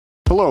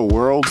Hello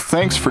world,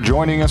 thanks for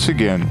joining us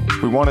again.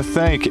 We want to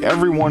thank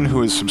everyone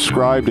who has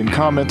subscribed and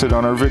commented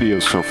on our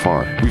videos so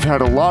far. We've had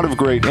a lot of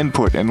great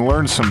input and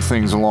learned some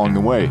things along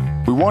the way.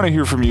 We want to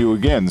hear from you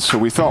again, so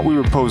we thought we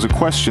would pose a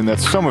question that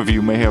some of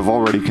you may have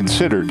already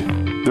considered.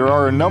 There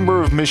are a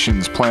number of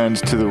missions planned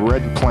to the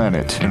Red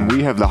Planet, and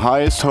we have the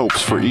highest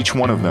hopes for each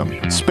one of them.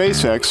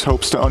 SPACEX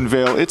hopes to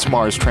unveil its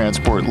Mars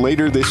transport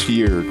later this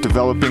year,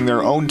 developing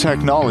their own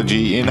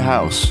technology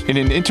in-house. In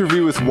an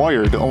interview with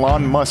Wired,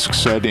 Elon Musk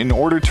said in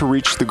order to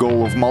reach the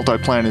goal of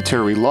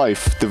multiplanetary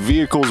life, the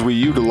vehicles we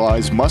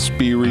utilize must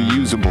be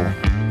reusable.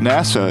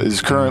 NASA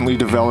is currently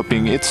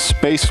developing its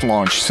space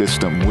launch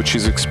system, which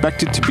is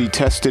expected to be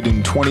tested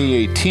in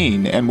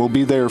 2018 and will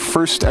be their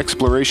first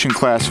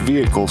exploration-class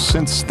vehicle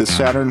since the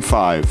Saturn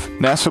V.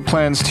 NASA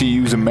plans to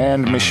use a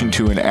manned mission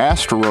to an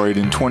asteroid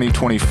in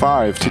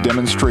 2025 to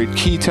demonstrate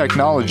key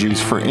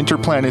technologies for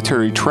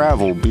interplanetary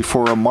travel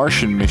before a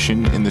Martian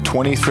mission in the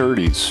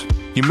 2030s.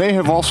 You may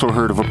have also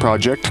heard of a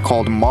project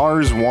called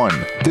Mars One.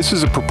 This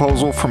is a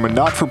proposal from a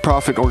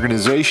not-for-profit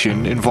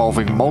organization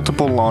involving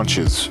multiple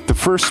launches. The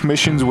first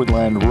missions would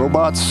land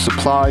robots,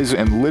 supplies,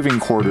 and living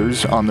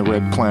quarters on the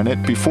Red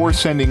Planet before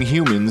sending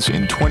humans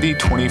in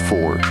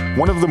 2024.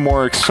 One of the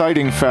more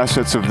exciting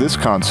facets of this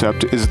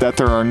concept is that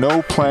there are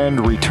no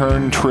planned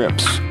return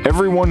trips.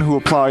 Everyone who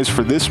applies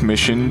for this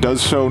mission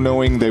does so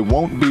knowing they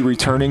won't be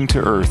returning to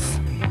Earth.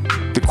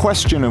 The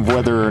question of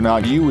whether or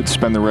not you would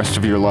spend the rest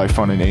of your life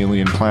on an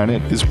alien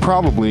planet is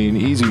probably an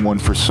easy one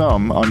for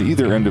some on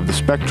either end of the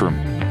spectrum.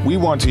 We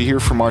want to hear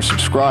from our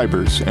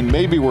subscribers, and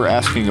maybe we're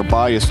asking a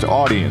biased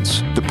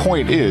audience. The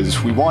point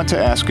is, we want to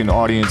ask an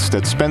audience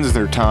that spends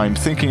their time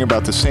thinking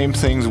about the same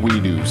things we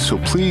do, so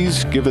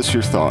please give us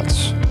your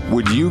thoughts.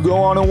 Would you go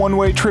on a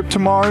one-way trip to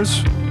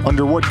Mars?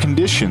 Under what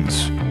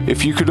conditions?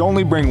 If you could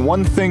only bring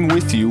one thing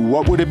with you,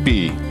 what would it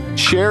be?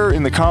 Share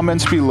in the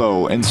comments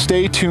below and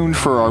stay tuned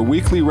for our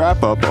weekly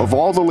wrap-up of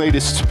all the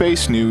latest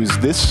space news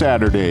this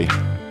Saturday.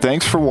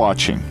 Thanks for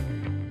watching.